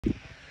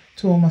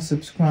To all my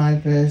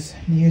subscribers,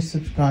 new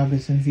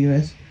subscribers and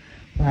viewers,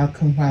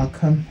 welcome,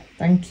 welcome.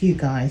 Thank you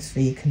guys for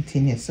your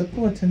continued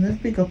support and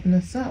let's big up on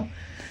yourself.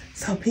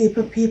 So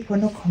people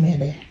no come here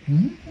there.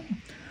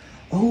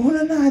 Oh,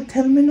 no,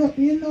 tell me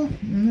nothing, you know.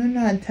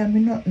 No, tell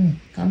me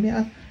nothing. Come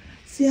here.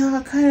 See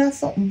how kind of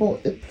something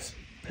about the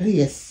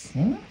place.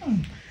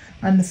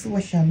 And the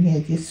social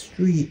media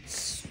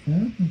streets.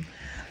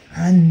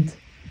 And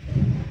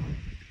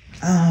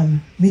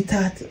me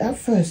thought at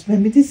first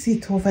when me did see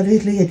it over the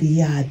lady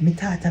yard, me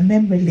thought a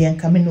memory lane,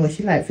 cause me know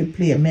she like to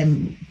play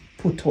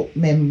put up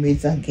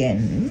memories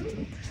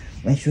again.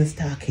 When she was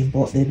talking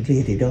about the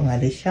lady down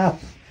at the shop.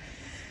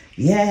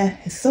 Yeah,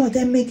 so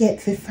then me get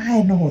to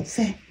find out,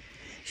 say,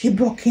 she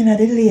broke in at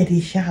the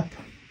lady shop.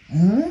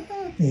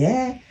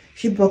 Yeah,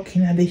 she broke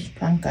in at the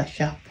planka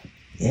shop.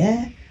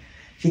 Yeah,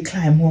 she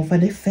climbed over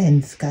the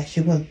fence because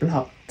she was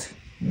blocked.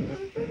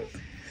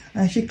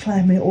 And she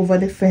climbed over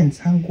the fence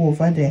and go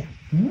over there.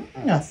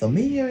 That's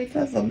me hear it,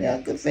 that's me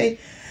I could say.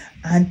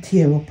 And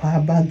tear up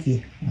her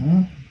baggie.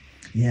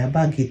 Yeah,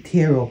 baggie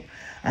tear up.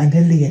 And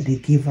the lady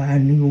give her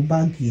new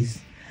baggies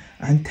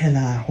and tell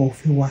her how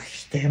to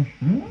wash them.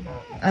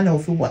 And how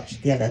to wash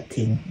the other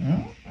thing.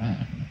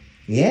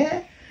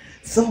 Yeah.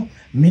 So,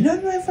 me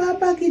don't know if her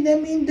baggie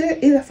them in dirt,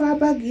 if her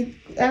baggie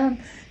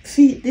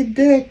feet the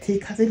dirty,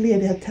 because the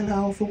lady tell her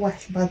how to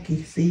wash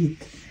baggie feet.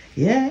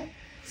 Yeah.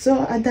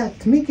 So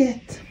that me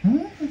get,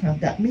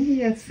 that me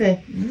hear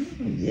say,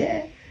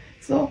 yeah.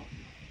 So,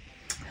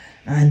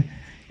 and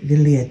the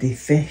lady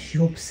say she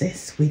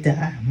obsessed with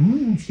her.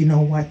 She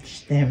no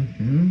watch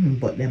them,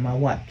 but them a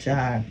watch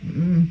her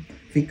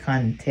for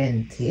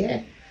content,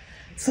 yeah.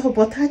 So,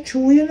 but I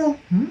true, you know,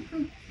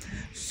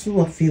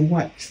 Sophie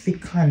watch for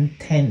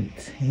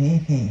content,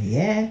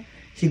 yeah.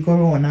 She go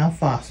around and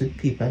fast with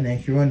people and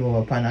then she run over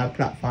upon her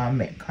platform and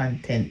make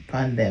content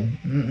upon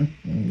them,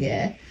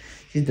 yeah.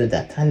 She do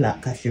that a lot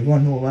because she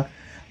run over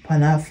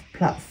upon her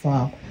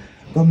platform,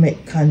 go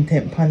make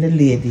content upon the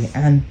lady,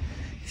 and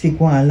she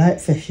go on like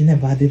say she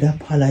never did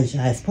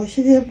apologize. But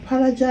she did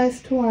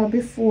apologize to her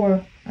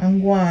before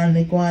and go on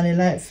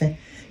like say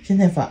she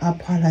never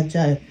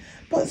apologized.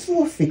 But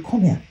Sophie,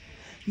 come here.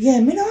 Yeah,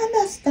 me don't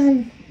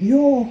understand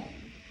you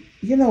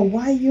know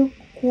why you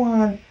go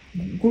on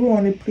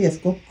the place,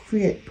 go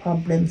create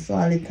problems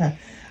all the time.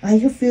 And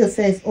you feel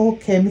says,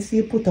 okay, me see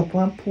you put up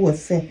one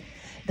post say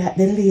that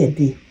the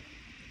lady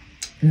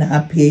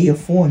not pay your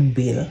phone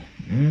bill.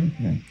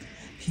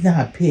 She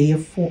not pay your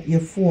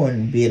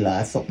phone bill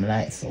or something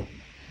like so.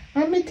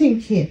 And me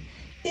thinking,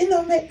 it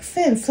don't make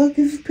sense. So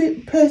this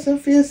person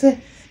feels that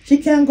she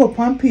can go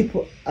upon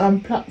people on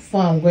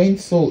platform go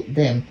insult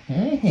them.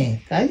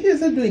 Cause she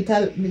used to do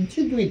it,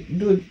 she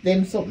do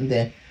them something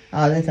there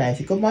all the time.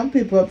 She go upon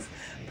people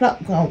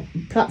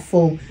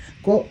platform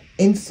go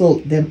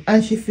insult them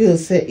and she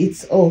feels that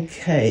it's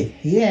okay.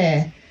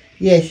 Yeah,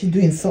 she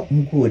doing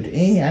something good.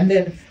 And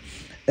then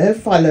her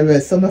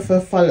followers, some of her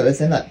followers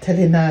are not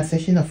telling her so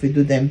she not to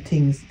do them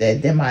things there.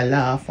 Them I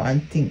laugh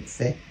and think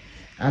say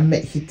and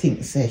make she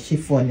think say she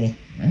funny.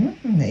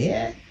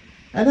 Yeah.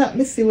 And that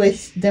me see where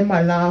them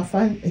I laugh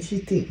and she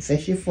thinks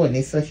say she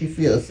funny, so she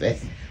feels that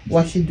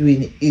what she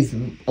doing is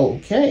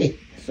okay.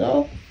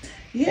 So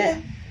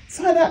yeah.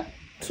 So that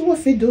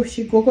Sophie do,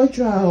 she go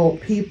draw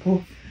out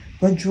people,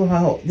 go draw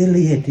out the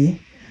lady,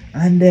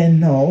 and then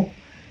now,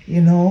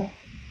 you know,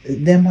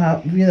 them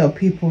have, you know,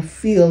 people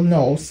feel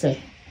now say,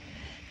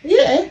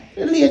 yeah,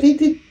 the lady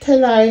did tell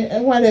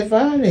her whatever,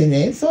 and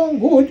it sound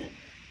good,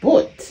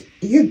 but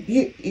you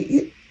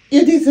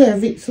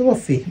deserve it,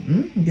 Sophie.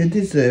 You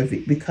deserve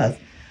it because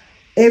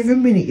every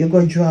minute you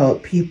go draw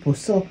out people,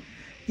 so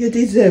you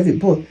deserve it.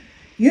 But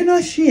you're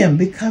not shame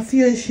because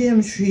you're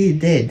shame she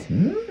dead.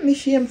 Me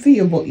shame for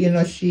you, but you're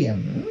not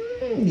shame.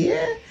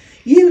 Yeah,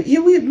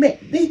 you will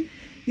make the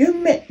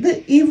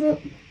even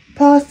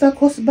pastor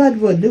cuss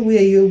bad word the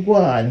way you go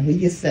on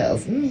with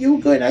yourself. You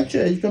go in a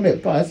church, go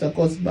make pastor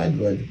cuss bad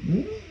word.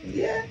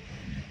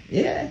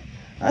 Yeah.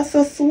 As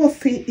a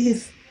Sophie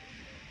is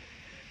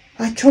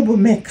a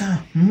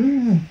troublemaker.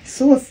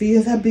 Sophie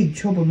is a big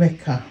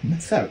troublemaker.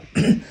 Sorry.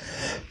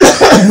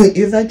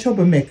 Is a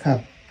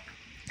troublemaker.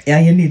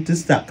 And you need to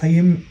stop. Cause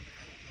you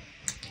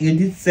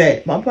did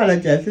say, I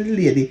apologize to the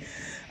lady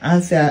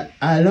and say,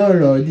 Lor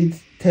Lor did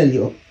tell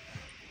you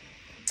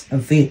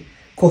and they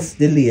cuss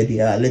the lady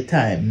all the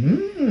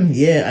time.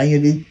 Yeah, and you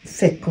did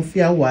second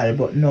for a while,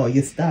 but no,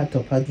 you start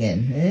up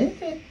again.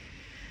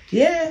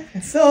 Yeah,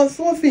 so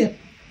Sophie,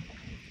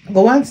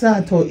 go and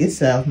sort out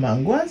yourself,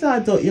 man. Go and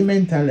sort out your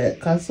mental health,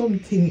 because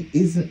something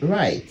isn't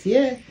right,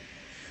 yeah?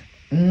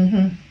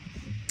 And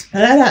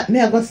like that, me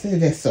I go say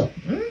this, so.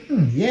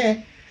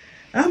 Yeah.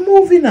 I'm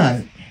moving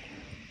on.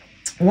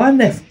 One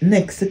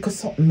next because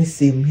something me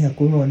see me I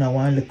go round a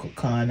one little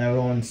corner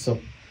around so.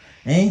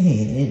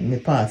 Me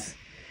pass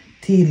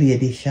tea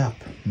lady shop.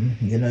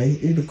 You know, a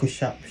little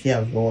shop she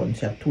have round,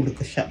 she have two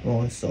little shop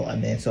round so,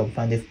 and then some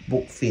on the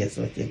book face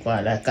so she go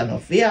like kind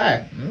of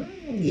fear.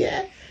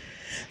 Yeah.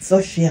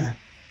 So she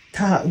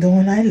talk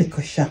down a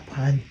little shop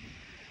and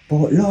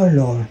about Lor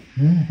Lor.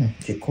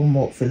 She come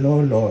out for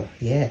Lor Lor,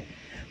 yeah.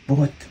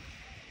 But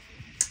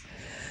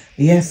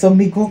yeah, so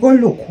me go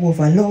look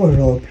over Lor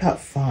Lor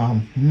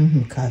platform.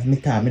 Cause me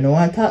time me no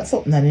want to talk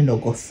something and you no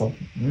go so.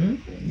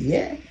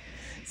 Yeah.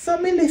 So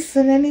me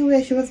listen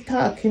anyway. She was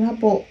talking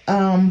about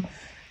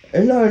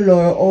Lor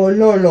Lor, or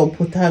Lor Lor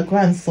put her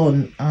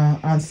grandson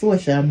on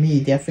social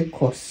media for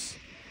cuss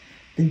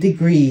the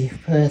degree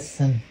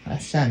person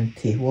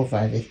Ashanti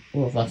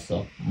over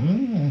so.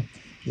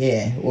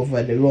 Yeah,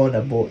 over the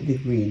roundabout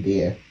degree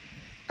there.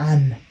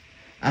 And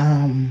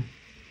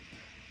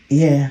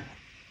yeah,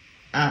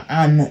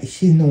 and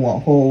she know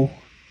how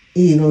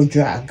he'll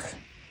drag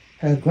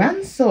her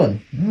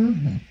grandson.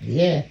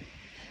 Yeah.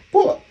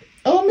 But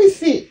let me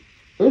see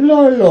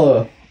Lor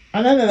Lor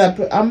and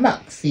another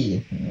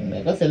Maxine.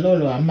 Like I say Lor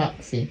Lor and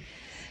Maxine.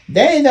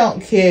 They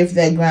don't care if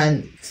their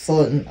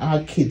grandson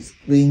or kids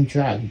being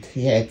dragged,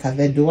 yeah, because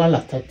they do a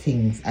lot of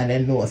things and they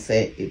know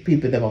say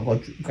people never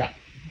go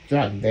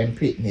drag them,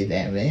 pitney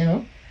them, you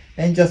know.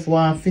 They just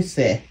want to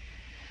say,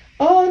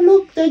 oh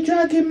look, they're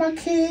dragging my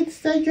kids,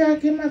 they're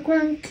dragging my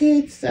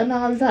grandkids and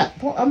all that.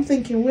 But I'm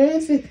thinking, where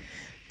is it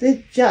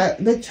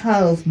the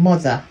child's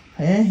mother?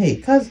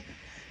 Because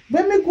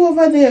when we go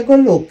over there go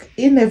look,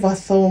 it never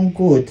sound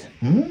good.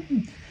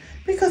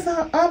 Because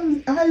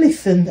I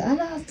listened and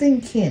I'm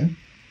thinking,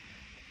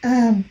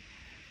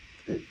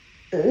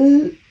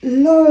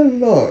 Lor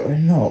Lor,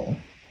 no.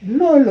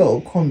 Lor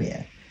Lor, come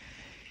here.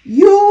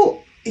 You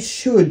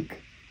should,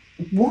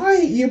 why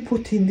you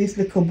putting this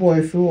little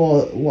boy through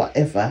all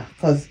whatever?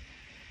 Because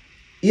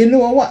you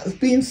know what's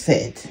been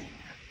said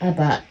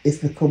about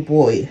this little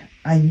boy,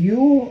 and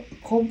you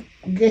come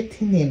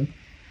getting him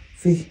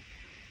for,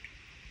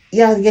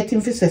 yeah, get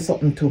him to say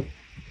something to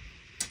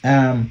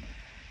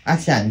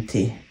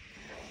Ashanti,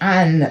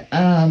 and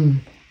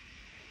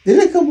the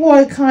little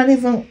boy can't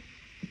even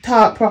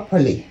talk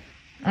properly.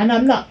 And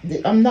I'm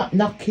not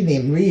knocking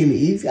him really.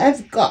 He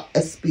has got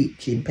a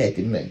speech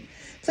impediment.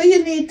 So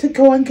you need to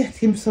go and get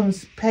him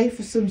pay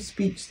for some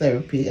speech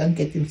therapy and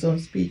get him some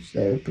speech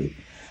therapy.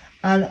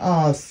 And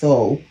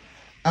also,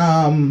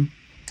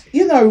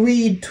 you know,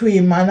 read to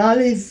him, and all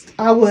his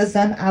hours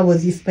and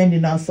hours he's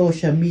spending on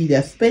social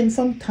media. Spend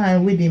some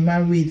time with him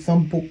and read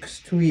some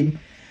books to him,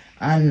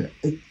 and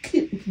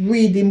keep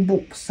reading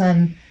books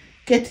and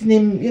getting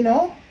him, you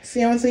know,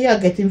 see how say, yeah,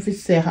 get him to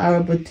say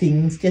horrible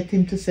things, get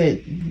him to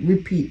say,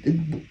 repeat the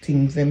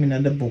things them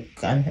in the book,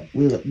 and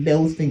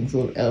those things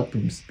will help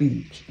him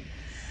speech.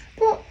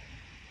 But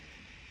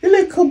the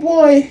little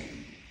boy,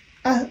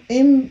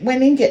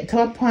 when he get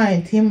to a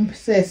point, him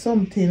say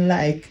something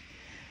like,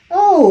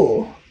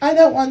 oh, I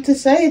don't want to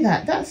say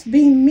that, that's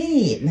being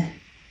mean,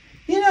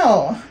 you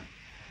know.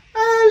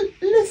 And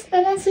listen,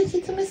 and I'm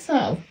thinking to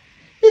myself,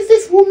 is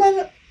this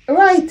woman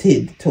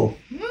righted too?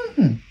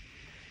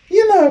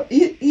 You know,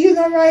 you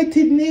not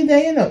righted neither,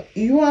 you know.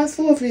 You and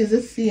Sophie is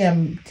the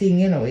same thing,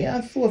 you know. You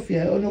and Sophie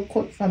are only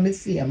cut from the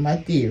same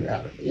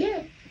material.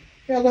 Yeah.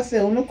 You're going to say,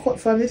 only cut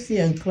from the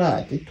same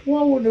cloth. It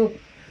won't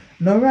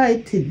not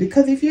righted.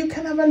 Because if you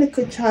can have a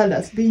little child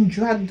that's being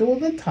dragged all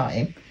the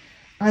time,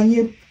 and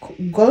you're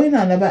going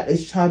on about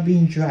this child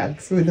being dragged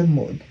through the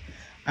mud,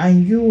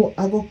 and you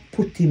are going to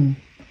put him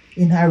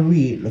in a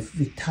reel if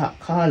we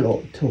call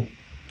out to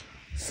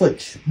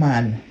such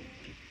man,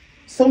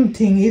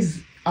 something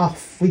is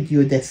off with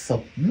you there,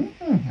 so.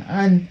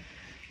 And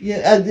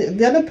yeah,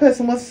 the other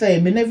person was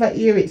saying, we never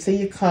hear it, so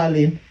you're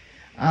calling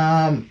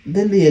the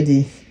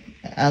lady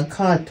a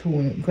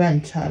cartoon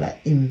grandchild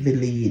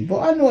invalid.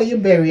 But I know you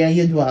bury and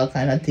you do all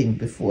kind of thing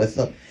before,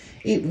 so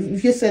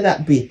if you say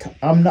that bit,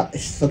 I'm not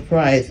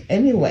surprised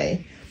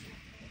anyway.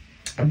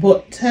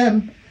 But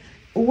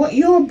what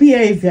your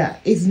behavior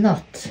is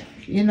not,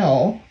 you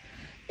know,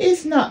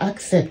 it's not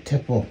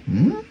acceptable.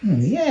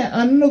 Yeah,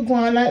 I'm not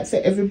going like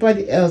say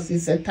everybody else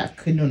is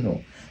attacking, you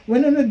know.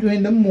 When you're not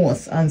doing the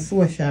most on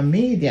social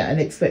media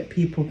and expect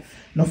people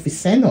not to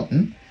say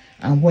nothing,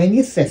 and when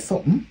you say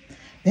something,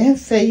 then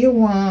say you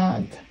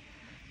want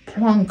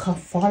planka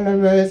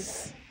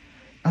followers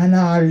and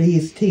all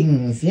these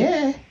things,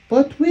 yeah.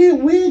 But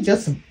we're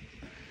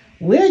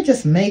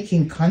just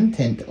making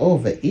content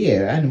over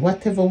here, and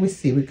whatever we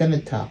see we're gonna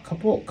talk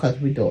about, because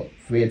we don't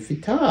afraid to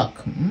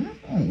talk.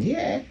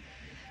 Yeah.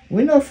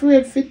 We're not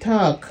afraid to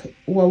talk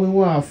what we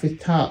want to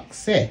talk,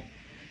 say.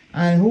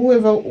 And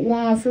whoever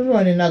wants to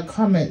run in a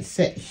comment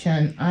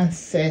section and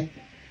say,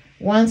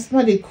 once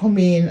somebody come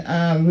in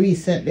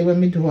recently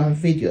when we do a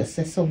video,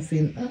 say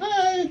something,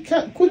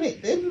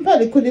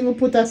 everybody couldn't even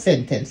put a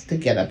sentence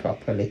together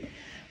properly.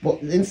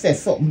 But then say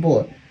something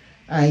about,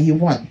 you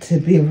want to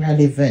be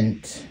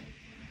relevant.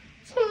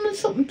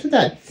 Something to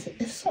that.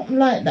 Something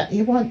like that.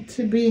 You want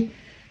to be,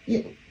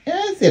 you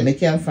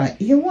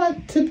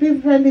want to be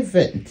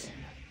relevant.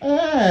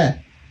 And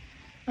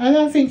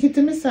I'm thinking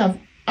to myself,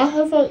 I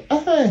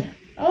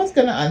was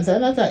gonna answer,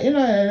 and I thought, you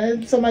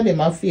know, some of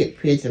them are fake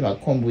page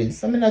that come with,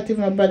 some not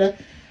even bother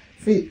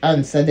to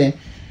answer them.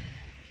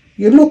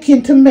 You're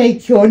looking to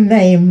make your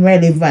name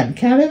relevant.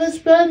 Can't even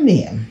spell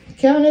name.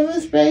 Can't even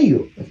spell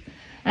you.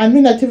 And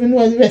me not even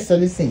know the rest of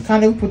the thing.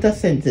 Can't even put a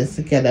sentence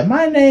together.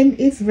 My name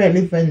is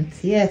relevant.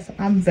 Yes,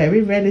 I'm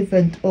very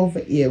relevant over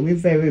here. We're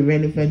very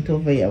relevant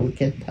over here. We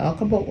can talk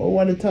about what we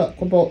want to talk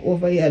about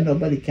over here.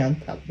 Nobody can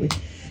talk. We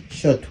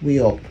shut we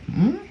up.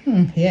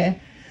 Yeah.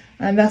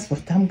 And that's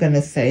what I'm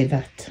gonna say,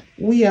 that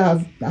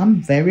I'm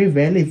very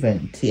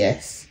relevant.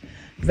 Yes.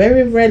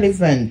 Very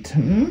relevant.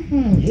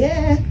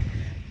 Yeah.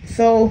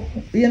 So,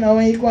 you know,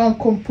 when you go and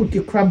come put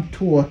your crab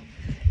tour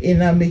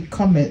in a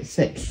comment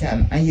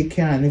section and you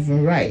can't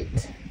even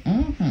write,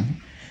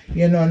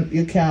 you know,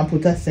 you can't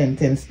put a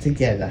sentence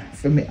together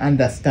for me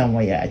understand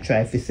what you're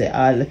trying to say.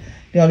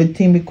 The only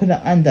thing we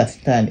couldn't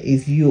understand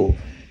is you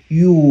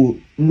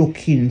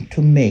looking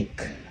to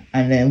make,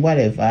 and then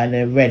whatever, and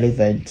then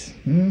relevant.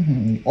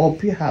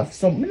 Hope you have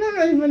some, no,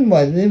 not even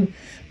more the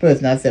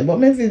person I said, but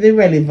maybe the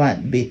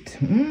relevant bit.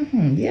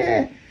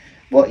 Yeah.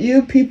 But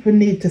you people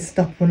need to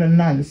stop on the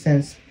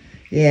nonsense,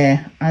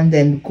 yeah, and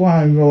then go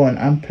and run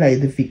and play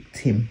the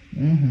victim.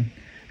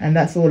 And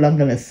that's all I'm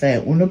gonna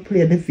say. Uno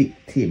play the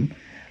victim,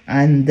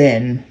 and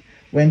then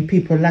when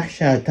people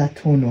lash out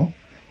at Uno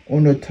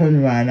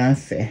turn around and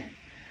say,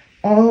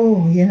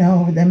 oh, you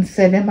know, them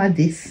say them are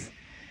this,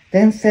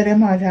 them say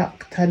them are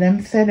doctor,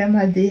 them say them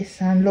are this,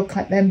 and look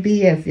at them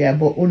behavior.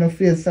 But Uno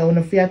feel so,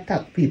 Uno feel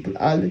attack people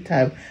all the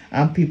time,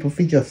 and people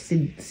feel just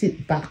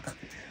sit back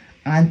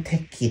and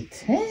take it.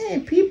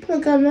 Hey, people are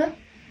gonna,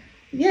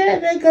 yeah,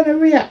 they're gonna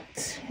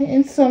react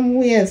in some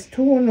ways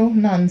to no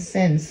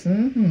nonsense.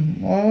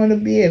 Or the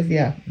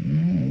behavior.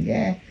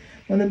 Yeah,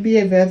 when the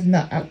behavior is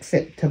not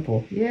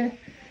acceptable. Yeah,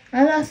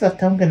 and that's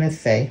what I'm gonna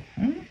say.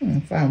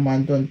 If I'm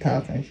one don't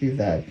talk and she's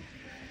out.